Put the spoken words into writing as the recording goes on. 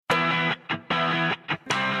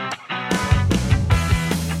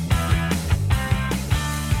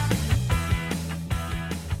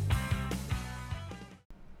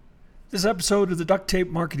This episode of the Duct Tape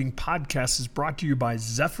Marketing Podcast is brought to you by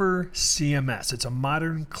Zephyr CMS. It's a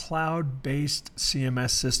modern cloud-based CMS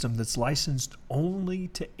system that's licensed only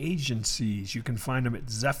to agencies. You can find them at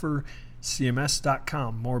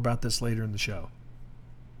zephyrcms.com. More about this later in the show.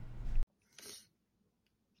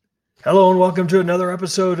 Hello and welcome to another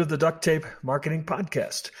episode of the Duct Tape Marketing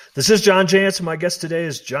Podcast. This is John Jantsch, and my guest today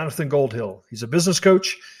is Jonathan Goldhill. He's a business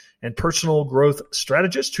coach and personal growth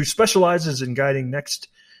strategist who specializes in guiding next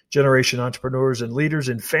generation entrepreneurs and leaders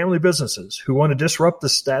in family businesses who want to disrupt the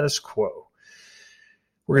status quo.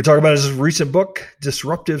 We're going to talk about his recent book,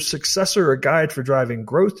 Disruptive Successor, a guide for driving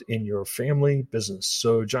growth in your family business.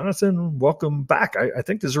 So, Jonathan, welcome back. I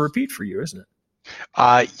think this is a repeat for you, isn't it?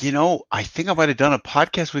 I think I might have done a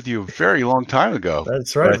podcast with you a very long time ago.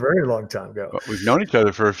 That's right, a very long time ago. We've known each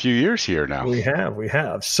other for a few years here now. We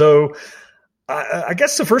have. So I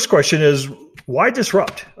guess the first question is, why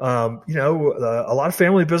disrupt? A lot of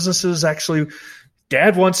family businesses actually,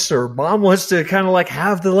 dad wants or mom wants to kind of like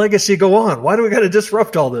have the legacy go on. Why do we got to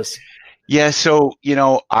disrupt all this? Yeah, so,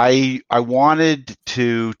 I wanted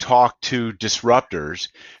to talk to disruptors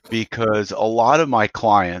because a lot of my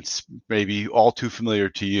clients, maybe all too familiar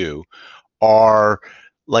to you, are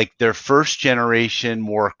like their first generation,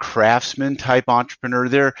 more craftsman type entrepreneur.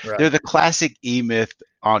 They're the classic E-Myth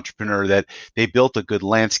entrepreneur that they built a good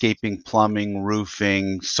landscaping, plumbing,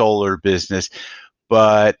 roofing, solar business,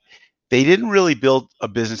 but they didn't really build a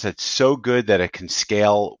business that's so good that it can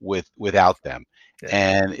scale without them. Yeah.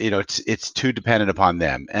 And it's too dependent upon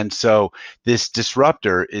them. And so this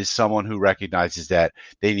disruptor is someone who recognizes that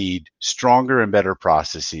they need stronger and better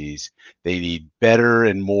processes. They need better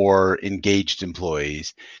and more engaged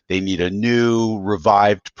employees. They need a new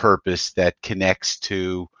revived purpose that connects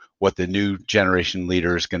to what the new generation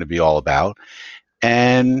leader is going to be all about.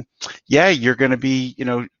 And yeah, you're going to be,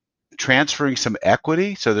 transferring some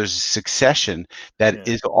equity. So there's a succession that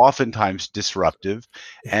is oftentimes disruptive.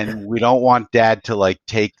 And we don't want dad to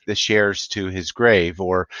take the shares to his grave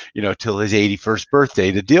or, till his 81st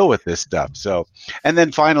birthday to deal with this stuff. So, and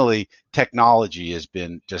then finally, technology has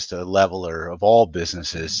been just a leveler of all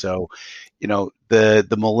businesses. So,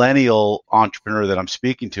 the millennial entrepreneur that I'm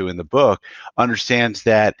speaking to in the book understands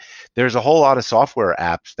that there's a whole lot of software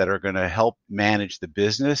apps that are going to help manage the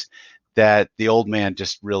business that the old man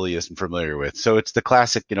just really isn't familiar with. So it's the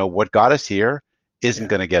classic, what got us here isn't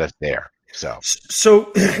going to get us there. So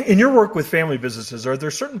in your work with family businesses, are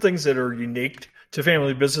there certain things that are unique to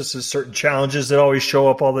family businesses, certain challenges that always show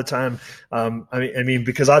up all the time?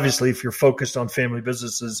 Because obviously if you're focused on family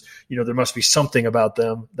businesses, there must be something about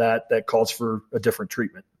them that calls for a different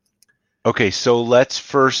treatment. Okay, so let's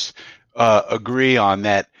first agree on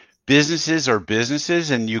that. Businesses are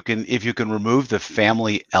businesses, and if you can remove the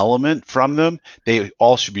family element from them, they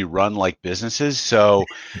all should be run like businesses. So,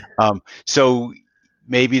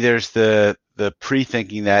 maybe there's the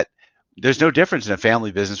pre-thinking that there's no difference in a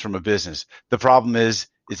family business from a business. The problem is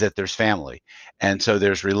that there's family, and so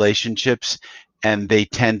there's relationships, and they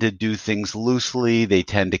tend to do things loosely. They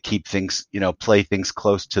tend to keep things, play things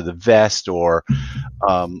close to the vest, or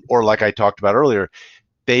like I talked about earlier,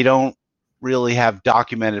 they don't really have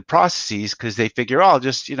documented processes because they figure,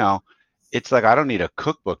 it's like, I don't need a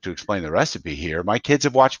cookbook to explain the recipe here. My kids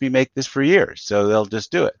have watched me make this for years, so they'll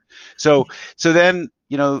just do it. So then,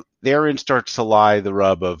 therein starts to lie the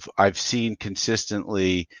rub of, I've seen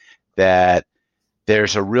consistently that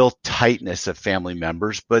there's a real tightness of family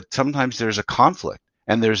members, but sometimes there's a conflict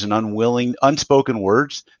and there's an unspoken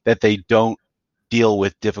words that they don't deal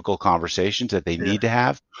with difficult conversations that they need to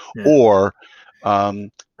have, or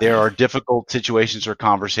there are difficult situations or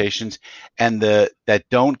conversations that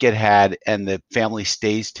don't get had, and the family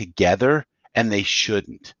stays together, and they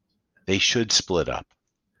shouldn't. They should split up.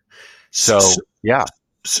 So yeah.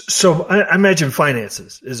 So I imagine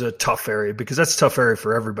finances is a tough area because that's a tough area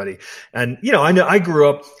for everybody. And, I know I grew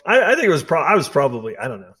up, I think I was probably,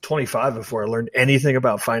 25 before I learned anything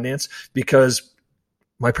about finance because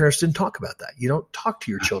my parents didn't talk about that. You don't talk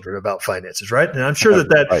to your children about finances, right? And I'm sure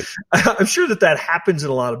I'm sure that happens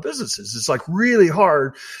in a lot of businesses. It's like really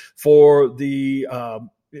hard for the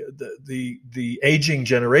aging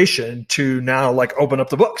generation to now open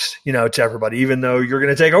up the books, to everybody, even though you're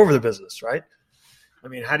going to take over the business, right? I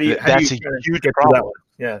mean, how do you That's a huge problem.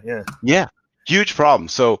 Yeah, huge problem.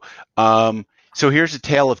 So here's a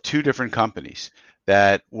tale of two different companies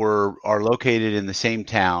that are located in the same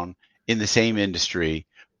town, in the same industry,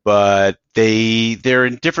 but they're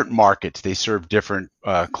in different markets. They serve different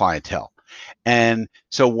clientele. And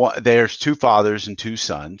so there's two fathers and two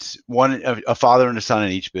sons, a father and a son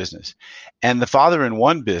in each business. And the father in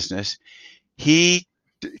one business, he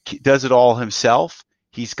does it all himself.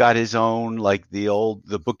 he's got his own, like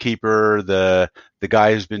the bookkeeper, the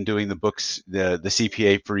guy who's been doing the books, the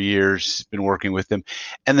CPA for years, been working with him,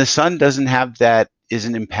 and the son doesn't have that,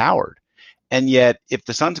 isn't empowered. And yet, if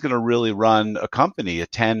the son's going to really run a company, a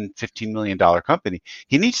 $10-15 million company,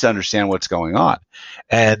 he needs to understand what's going on.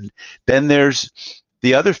 And then there's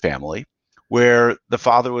the other family where the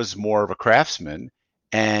father was more of a craftsman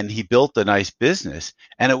and he built a nice business.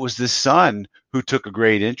 And it was the son who took a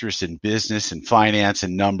great interest in business and finance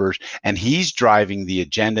and numbers. And he's driving the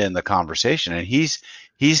agenda and the conversation. And he's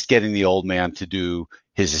getting the old man to do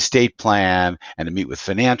his estate plan and to meet with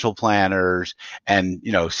financial planners and,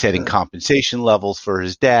 setting compensation levels for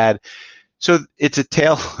his dad. So it's a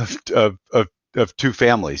tale of two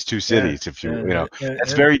families, two cities,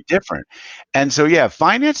 that's very different. And so,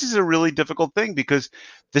 finance is a really difficult thing because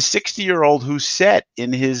the 60-year-old who's set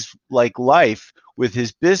in his life with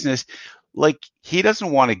his business, he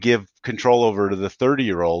doesn't want to give control over to the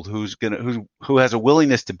 30-year-old who has a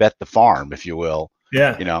willingness to bet the farm, if you will.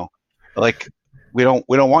 Yeah. We don't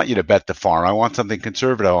want you to bet the farm. I want something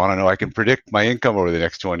conservative. I want to know I can predict my income over the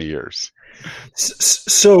next 20 years.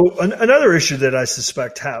 So another issue that I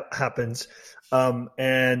suspect happens,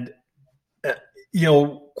 and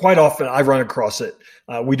quite often I run across it.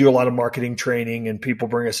 We do a lot of marketing training, and people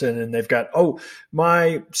bring us in, and they've got,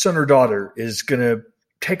 my son or daughter is going to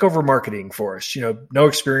take over marketing for us. No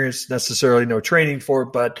experience necessarily, no training for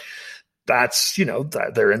it, but that's,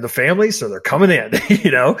 they're in the family, so they're coming in,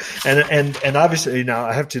 and obviously now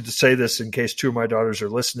I have to say this in case two of my daughters are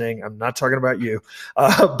listening. I'm not talking about you,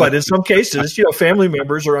 but in some cases, family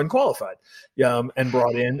members are unqualified, and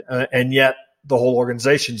brought in, and yet the whole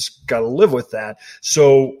organization's got to live with that.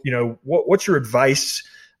 So, what's your advice?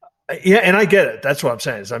 Yeah. And I get it. That's what I'm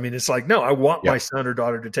saying. It's like, no, I want my son or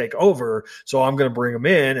daughter to take over. So I'm going to bring them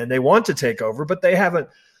in, and they want to take over, but they haven't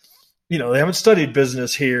studied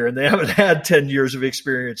business here, and they haven't had 10 years of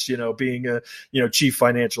experience, being a, chief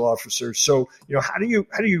financial officer. So, how do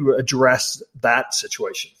you address that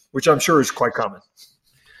situation, which I'm sure is quite common?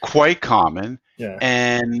 Quite common. Yeah.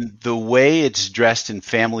 And the way it's addressed in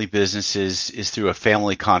family businesses is through a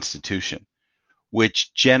family constitution,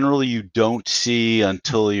 which generally you don't see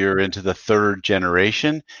until you're into the third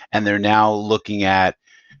generation, and they're now looking at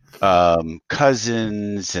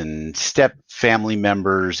cousins and step family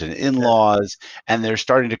members and in-laws, and they're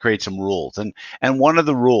starting to create some rules. And one of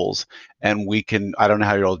the rules, and I don't know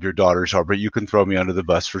how old your daughters are, but you can throw me under the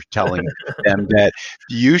bus for telling them that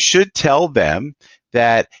you should tell them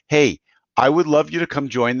that, hey, I would love you to come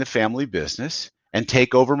join the family business and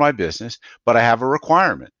take over my business, but I have a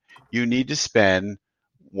requirement. You need to spend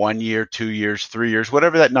 1 year, 2 years, 3 years,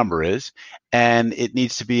 whatever that number is, and it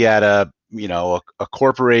needs to be at a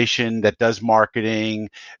corporation that does marketing,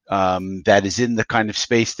 that is in the kind of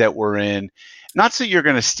space that we're in. Not so you're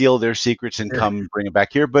going to steal their secrets and come bring it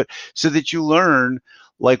back here, but so that you learn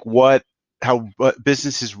how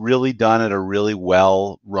business is really done at a really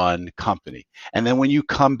well-run company. And then when you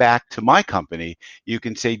come back to my company, you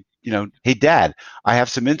can say, hey, Dad, I have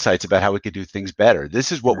some insights about how we could do things better.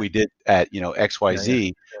 This is what we did at,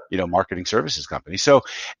 XYZ, marketing services company. So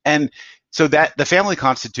that the family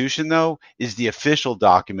constitution, though, is the official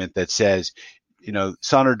document that says,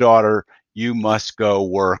 son or daughter, you must go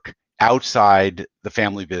work outside the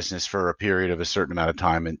family business for a period of a certain amount of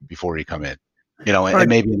time and before you come in, and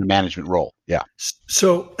maybe in a management role. Yeah.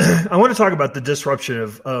 So I want to talk about the disruption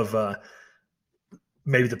of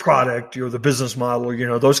maybe the product or the business model,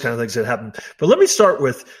 those kind of things that happen. But let me start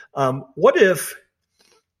with what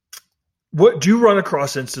do you run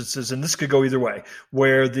across instances, and this could go either way,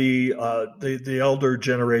 where the elder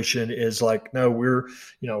generation is like, no, we're,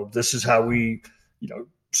 this is how we,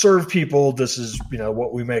 serve people. This is,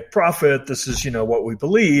 what we make profit. This is, what we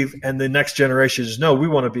believe. And the next generation is, no, we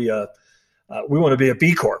want to be a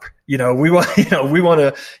B Corp. We want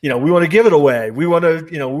to give it away. We want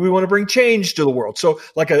to bring change to the world. So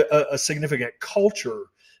like a significant culture,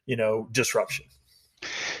 disruption.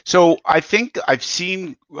 So I think I've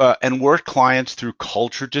seen and worked clients through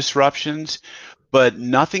culture disruptions, but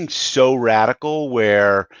nothing so radical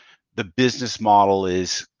where the business model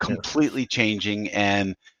is completely changing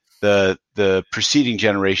and the preceding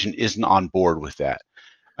generation isn't on board with that.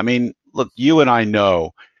 Look, you and I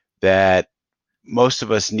know that most of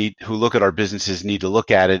us who look at our businesses need to look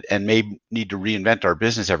at it and may need to reinvent our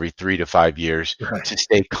business every 3 to 5 years to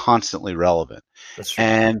stay constantly relevant. That's true.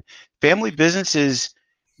 And family businesses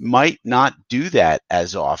might not do that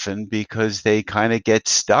as often because they kind of get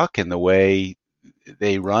stuck in the way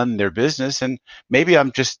they run their business. And maybe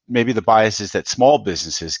the bias is that small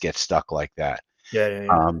businesses get stuck like that. Yeah, yeah,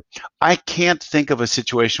 yeah. I can't think of a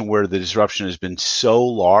situation where the disruption has been so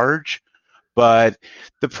large, but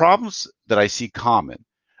the problems that I see common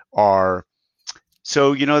are,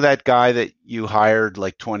 so you know that guy that you hired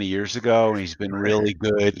like 20 years ago and he's been really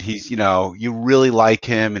good. He's, you really like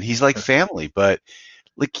him and he's like family, but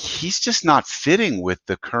like he's just not fitting with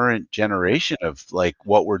the current generation of like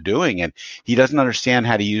what we're doing, and he doesn't understand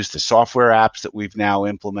how to use the software apps that we've now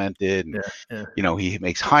implemented. And Yeah, yeah. he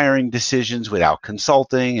makes hiring decisions without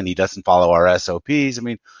consulting and he doesn't follow our SOPs. I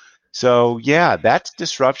mean, so yeah, that's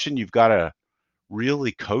disruption. You've got to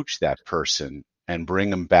really coach that person and bring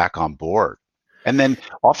them back on board. And then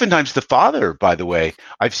oftentimes the father, by the way,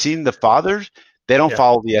 I've seen the fathers, they don't Yeah.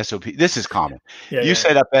 follow the SOP. This is common. Yeah, You yeah.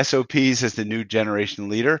 set up SOPs as the new generation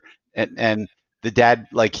leader, and the dad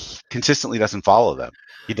like consistently doesn't follow them.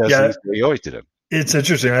 He does Yeah. things the way he always did them. It's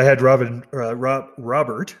interesting. I had Robert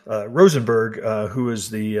Rosenberg, who is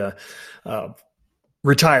the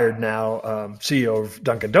retired now CEO of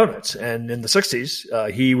Dunkin' Donuts, and in the '60s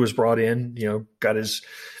he was brought in. Got his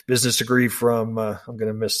business degree from I'm going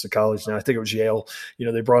to miss the college now. I think it was Yale.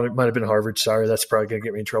 They brought it, might have been Harvard. Sorry, that's probably going to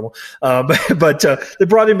get me in trouble. But they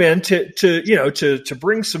brought him in to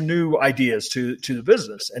bring some new ideas to the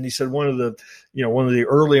business. And he said one of the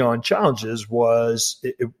early on challenges was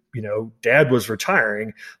Dad was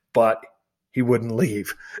retiring, but he wouldn't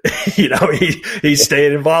leave. He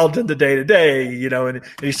stayed involved in the day to day. And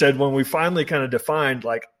he said when we finally kind of defined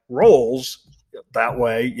like roles that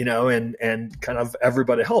way, and kind of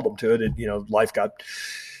everybody held them to it, and life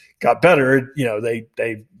got better.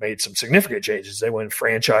 They made some significant changes. They went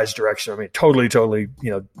franchise direction. I mean, totally,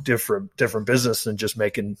 different business than just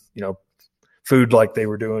making food like they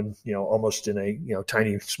were doing, almost in a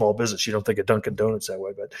tiny small business. You don't think of Dunkin' Donuts that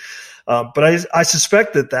way, but I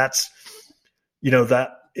suspect that's. That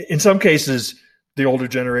in some cases, the older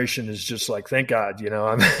generation is just like, thank God,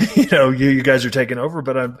 I'm, you guys are taking over,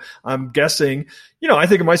 but I'm guessing, I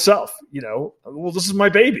think of myself, well, this is my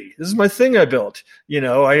baby. This is my thing I built,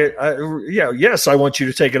 yes, I want you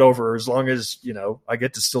to take it over as long as, I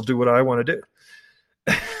get to still do what I want to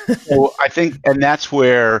do. Well, I think, and that's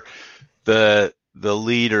where the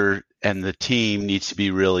leader and the team needs to be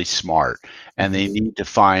really smart, and they need to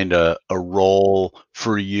find a role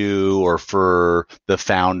for you or for the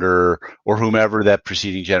founder or whomever that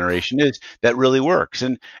preceding generation is that really works.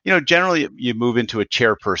 And generally you move into a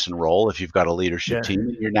chairperson role if you've got a leadership team,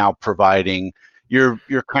 and you're now providing, you're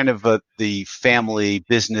kind of the family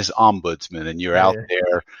business ombudsman, and you're out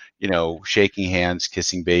there shaking hands,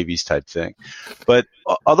 kissing babies type thing. But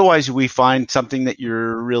otherwise we find something that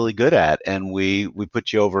you're really good at, and we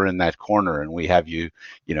put you over in that corner, and we have you,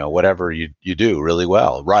 whatever you do really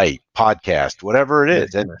well, write, podcast, whatever it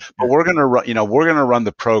is. But we're going to run, we're going to run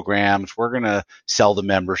the programs. We're going to sell the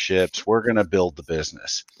memberships. We're going to build the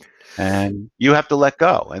business, and you have to let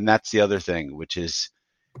go. And that's the other thing, which is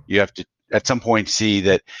you have to at some point see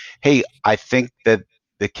that, hey, I think that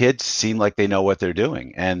the kids seem like they know what they're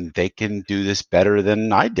doing and they can do this better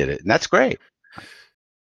than I did it. And that's great.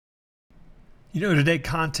 Today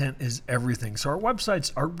content is everything. So our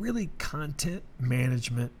websites are really content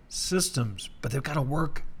management systems, but they've got to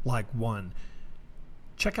work like one.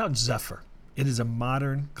 Check out Zephyr. It is a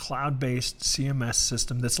modern cloud-based CMS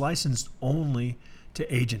system that's licensed only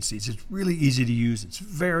to agencies. It's really easy to use. It's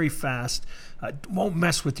very fast. Won't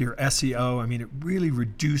mess with your SEO. I mean, it really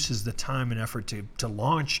reduces the time and effort to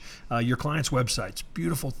launch your clients' websites.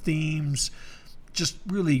 Beautiful themes, just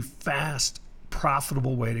really fast,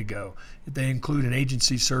 profitable way to go. They include an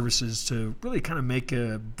agency services to really kind of make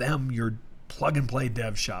them your plug-and-play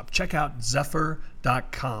dev shop. Check out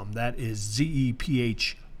Zephyr.com. That is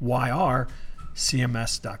ZEPHYR,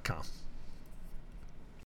 CMS.com.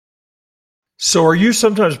 So are you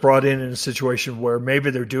sometimes brought in a situation where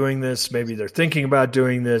maybe they're doing this, maybe they're thinking about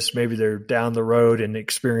doing this, maybe they're down the road and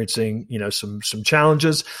experiencing, some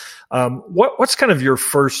challenges? What's kind of your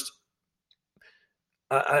first,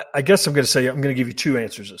 I guess I'm going to give you two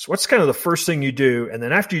answers to this. What's kind of the first thing you do? And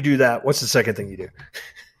then after you do that, what's the second thing you do?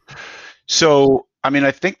 So, I mean,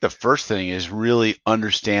 I think the first thing is really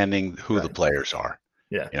understanding who the players are.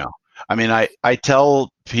 Yeah. I mean, I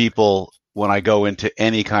tell people when I go into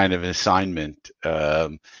any kind of assignment,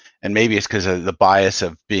 and maybe it's because of the bias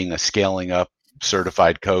of being a scaling up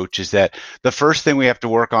certified coach, is that the first thing we have to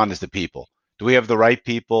work on is the people. Do we have the right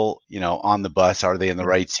people, on the bus? Are they in the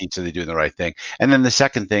right seats? Are they doing the right thing? And then the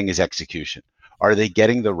second thing is execution. Are they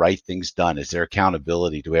getting the right things done? Is there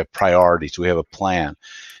accountability? Do we have priorities? Do we have a plan?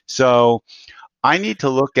 So I need to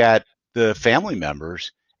look at the family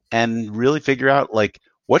members and really figure out, like,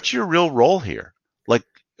 what's your real role here? Like,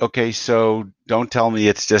 okay, so don't tell me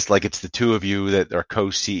it's just like it's the two of you that are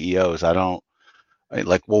co-CEOs. I don't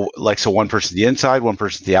like, well, like, so one person's the inside, one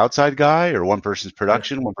person's the outside guy, or one person's Yeah.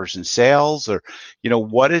 production, one person's sales, or,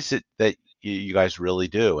 what is it that you guys really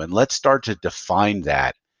do? And let's start to define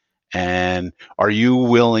that. And are you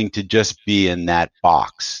willing to just be in that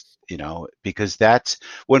box? Because that's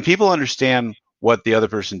when people understand what the other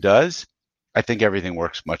person does, I think everything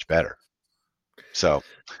works much better. So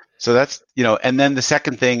that's, and then the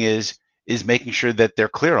second thing is making sure that they're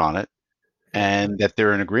clear on it and that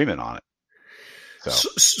they're in agreement on it.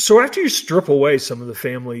 So after you strip away some of the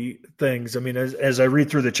family things, I mean, as I read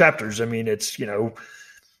through the chapters, I mean, it's,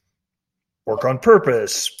 work on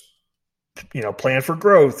purpose, plan for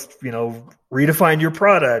growth, redefine your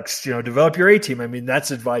products, develop your A team. I mean,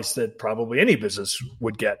 that's advice that probably any business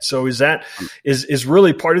would get. So is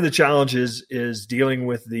really part of the challenge is dealing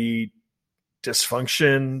with the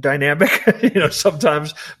dysfunction dynamic,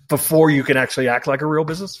 sometimes before you can actually act like a real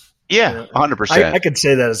business. Yeah, 100%. I could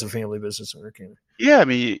say that as a family business owner. Can Yeah, I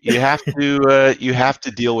mean, you have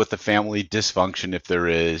to deal with the family dysfunction if there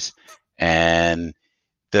is, and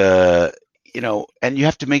and you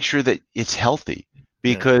have to make sure that it's healthy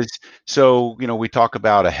because we talk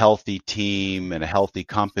about a healthy team and a healthy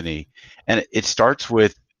company, and it starts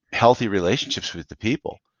with healthy relationships with the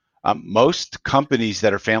people. Most companies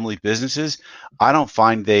that are family businesses, I don't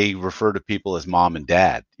find they refer to people as mom and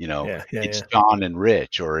dad. It's John and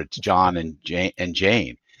Rich, or it's John and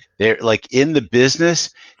Jane. They're like in the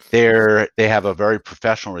business, they have a very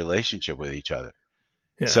professional relationship with each other.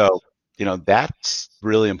 Yeah. So, that's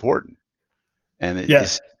really important. And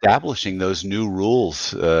it's establishing those new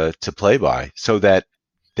rules to play by so that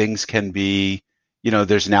things can be,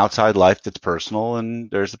 there's an outside life that's personal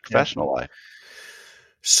and there's a professional life.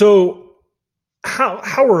 So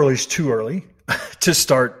how early is too early to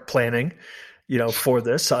start planning, for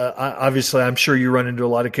this? Obviously, I'm sure you run into a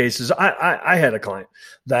lot of cases. I had a client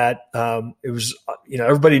that it was,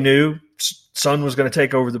 everybody knew son was going to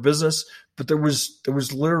take over the business, but there was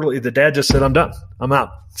literally the dad just said, "I'm done. I'm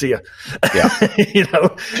out. See ya." Yeah.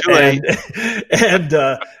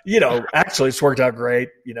 Actually it's worked out great.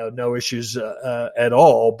 No issues at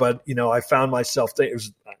all. But I found myself it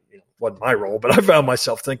was wasn't my role, but I found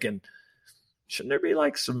myself thinking, shouldn't there be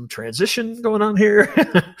like some transition going on here?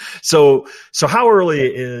 So how early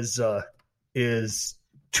is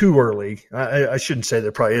too early? I shouldn't say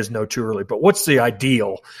there probably is no too early, but what's the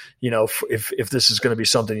ideal, if this is going to be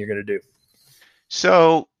something you're going to do?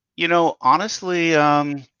 So, honestly,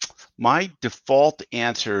 my default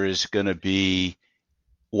answer is going to be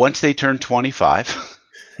once they turn 25.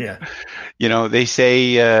 Yeah. They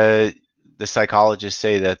say, the psychologists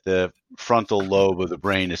say that the frontal lobe of the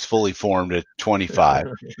brain is fully formed at 25.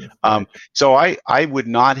 So I would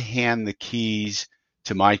not hand the keys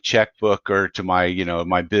to my checkbook or to my,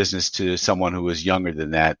 my business to someone who was younger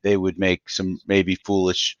than that. They would make some maybe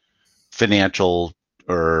foolish financial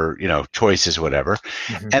or, choices, whatever.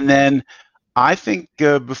 Mm-hmm. And then I think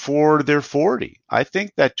before they're 40, I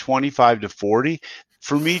think that 25 to 40,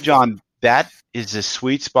 for me, John, that is a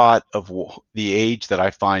sweet spot of the age that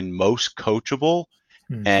I find most coachable.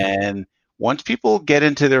 Mm-hmm. And once people get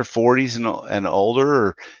into their 40s and older,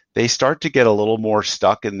 or they start to get a little more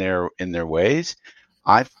stuck in their ways,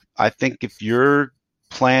 I think if you're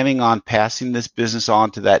planning on passing this business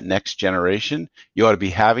on to that next generation, you ought to be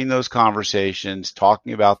having those conversations,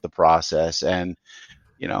 talking about the process, and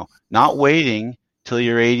not waiting till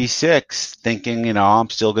you're 86 thinking, I'm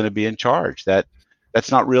still going to be in charge.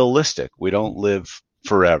 That's not realistic. We don't live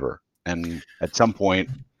forever. And at some point,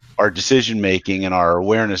 our decision making and our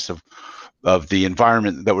awareness of the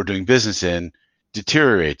environment that we're doing business in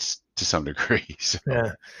deteriorates to some degree. So.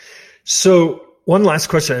 Yeah. So one last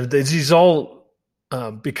question. These all,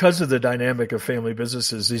 because of the dynamic of family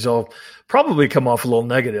businesses, these all probably come off a little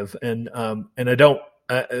negative. And I don't,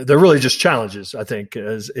 they're really just challenges, I think,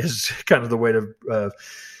 is kind of the way to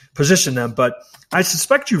position them. But I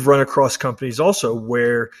suspect you've run across companies also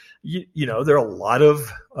where, there are a lot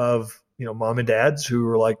of mom and dads who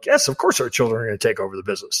are like, yes, of course our children are going to take over the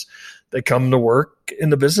business. They come to work in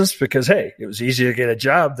the business because, hey, it was easy to get a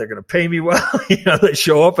job. They're going to pay me well. They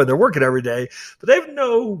show up and they're working every day, but they have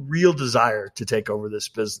no real desire to take over this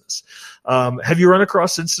business. Have you run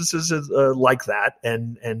across instances like that?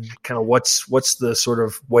 And kind of what's the sort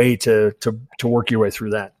of way to work your way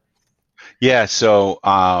through that? Yeah. So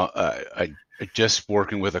I just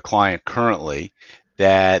working with a client currently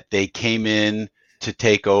that they came in to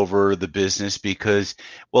take over the business because,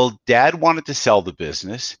 well, dad wanted to sell the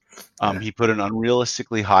business. He put an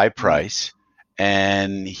unrealistically high price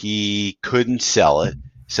and he couldn't sell it.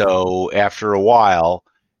 So after a while,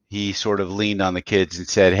 he sort of leaned on the kids and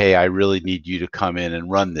said, "Hey, I really need you to come in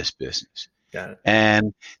and run this business." Got it.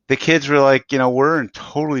 And the kids were like, we're in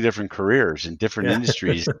totally different careers and different Yeah.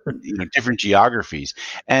 industries, different geographies.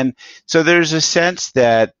 And so there's a sense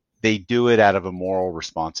that they do it out of a moral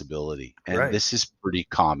responsibility. And Right. this is pretty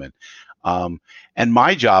common. And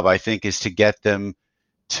my job, I think, is to get them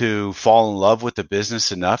to fall in love with the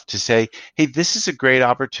business enough to say, hey, this is a great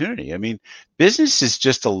opportunity. I mean, business is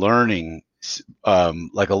just a learning,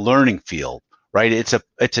 like a learning field, right? It's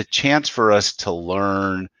a chance for us to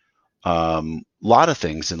learn a lot of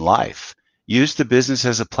things in life. Use the business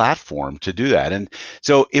as a platform to do that. And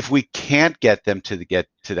so if we can't get them to get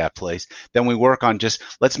to that place, then we work on just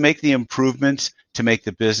let's make the improvements to make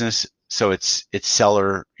the business so it's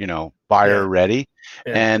seller, buyer ready.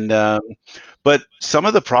 Yeah. And but some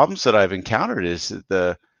of the problems that I've encountered is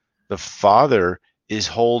that the father is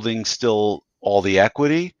holding still all the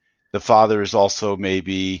equity. The father is also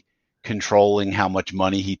maybe controlling how much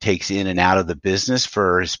money he takes in and out of the business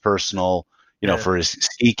for his personal, for his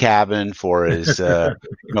ski cabin, for his,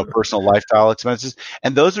 personal lifestyle expenses.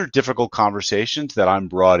 And those are difficult conversations that I'm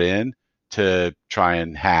brought in to try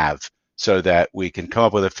and have so that we can come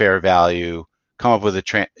up with a fair value, come up with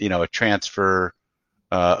a transfer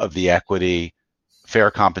of the equity, fair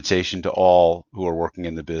compensation to all who are working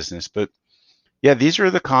in the business. But yeah, these are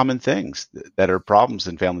the common things that are problems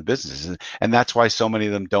in family businesses, and that's why so many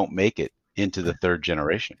of them don't make it into the third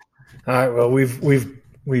generation. All right. Well,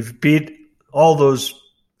 we've beat all those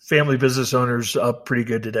family business owners up pretty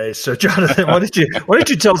good today. So, Jonathan, why don't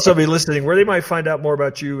you tell somebody listening where they might find out more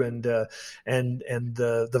about you and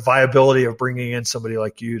the viability of bringing in somebody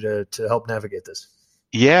like you to help navigate this?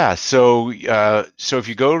 Yeah. So if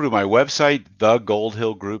you go to my website,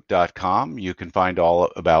 thegoldhillgroup.com, you can find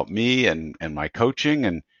all about me and my coaching.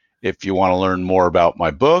 And if you want to learn more about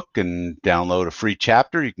my book and download a free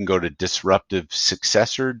chapter, you can go to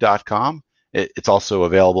disruptivesuccessor.com. It's also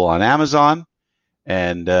available on Amazon.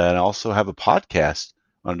 And I also have a podcast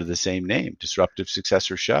under the same name, Disruptive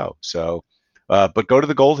Successor Show. So, but go to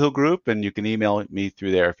the Gold Hill Group and you can email me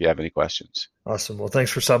through there if you have any questions. Awesome. Well,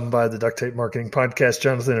 thanks for stopping by the Duct Tape Marketing Podcast,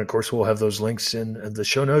 Jonathan. And of course, we'll have those links in the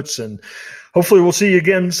show notes. And hopefully we'll see you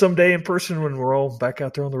again someday in person when we're all back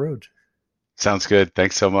out there on the road. Sounds good.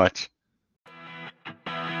 Thanks so much.